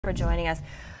For joining us.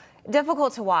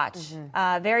 Difficult to watch,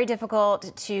 very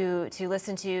difficult to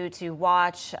listen to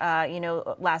watch.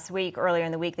 Last week, earlier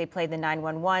in the week, they played the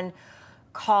 911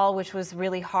 call, which was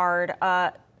really hard.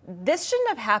 This shouldn't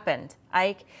have happened,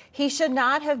 Ike. He should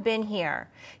not have been here.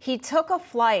 He took a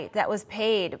flight that was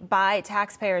paid by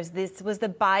taxpayers. This was the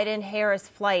Biden-Harris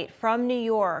flight from New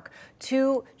York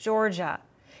to Georgia.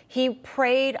 He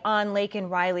preyed on Laken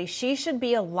Riley. She should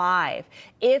be alive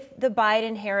if the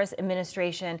Biden-Harris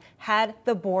administration had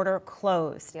the border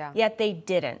closed. Yet they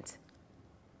didn't.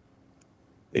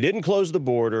 They didn't close the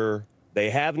border.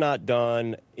 They have not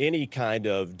done any kind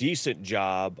of decent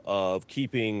job of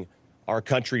keeping our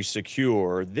country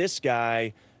secure. This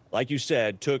guy, like you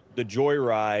said, took the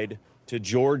joyride to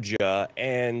Georgia,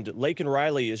 and Laken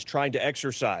Riley is trying to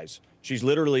exercise. She's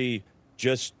literally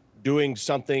just doing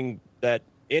something that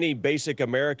any basic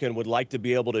American would like to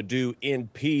be able to do in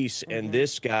peace. And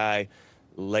this guy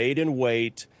laid in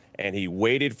wait, and he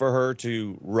waited for her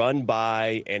to run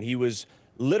by, and he was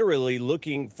literally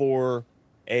looking for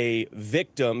a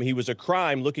victim. He was a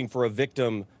crime looking for a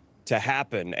victim to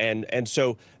happen. And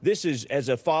so this is, as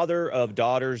a father of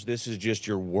daughters, this is just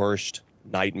your worst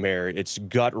nightmare. It's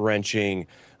gut-wrenching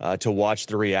to watch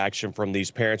the reaction from these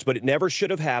parents, but it never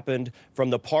should have happened. From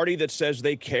the party that says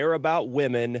they care about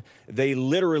women, they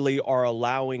literally are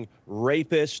allowing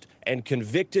rapists and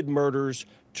convicted murderers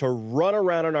to run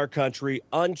around in our country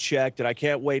unchecked, and I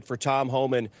can't wait for Tom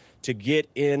Homan to get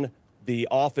in the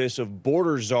office of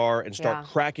border czar and start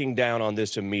cracking down on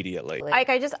this immediately.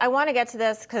 Ike, I want to get to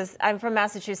this because I'm from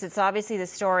Massachusetts. So obviously, the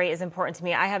story is important to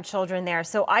me. I have children there.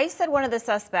 So ICE said one of the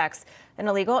suspects, an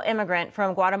illegal immigrant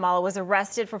from Guatemala, was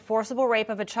arrested for forcible rape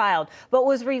of a child, but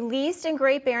was released in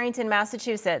Great Barrington,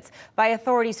 Massachusetts, by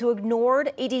authorities who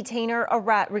ignored a detainer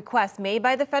request made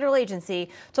by the federal agency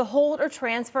to hold or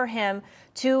transfer him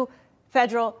to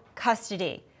federal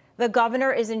custody. The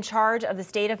governor is in charge of the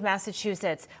state of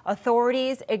Massachusetts.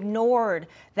 Authorities ignored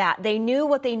that. They knew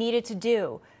what they needed to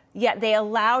do, yet they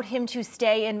allowed him to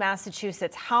stay in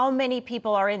Massachusetts. How many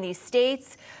people are in these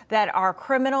states that are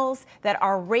criminals, that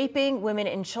are raping women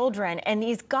and children? And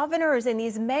these governors and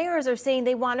these mayors are saying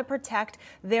they want to protect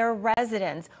their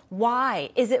residents. Why?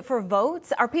 Is it for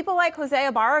votes? Are people like Jose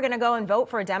Ibarra going to go and vote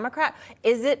for a Democrat?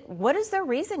 What is their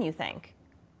reason, you think?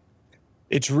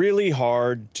 It's really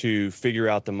hard to figure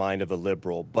out the mind of a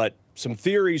liberal, but some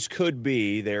theories could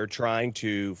be they're trying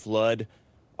to flood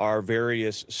our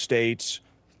various states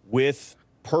with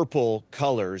purple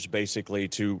colors, basically,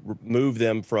 to move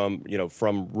them from,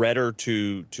 from redder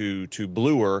to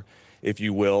bluer, if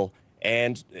you will.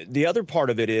 And the other part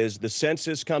of it is the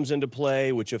census comes into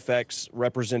play, which affects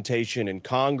representation in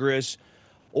Congress.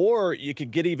 Or you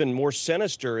could get even more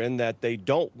sinister in that they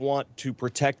don't want to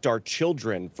protect our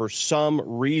children for some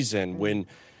reason. When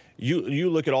you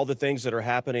look at all the things that are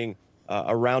happening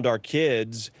around our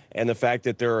kids and the fact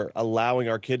that they're allowing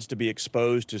our kids to be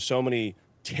exposed to so many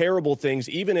terrible things,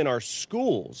 even in our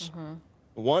schools,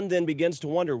 one then begins to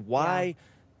wonder, why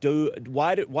do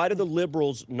the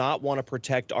liberals not want to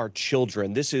protect our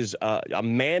children? This is a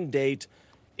mandate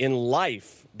in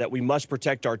life that we must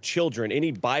protect our children.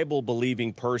 Any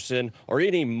Bible-believing person or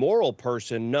any moral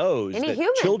person knows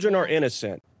that children are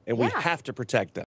innocent, and we have to protect them.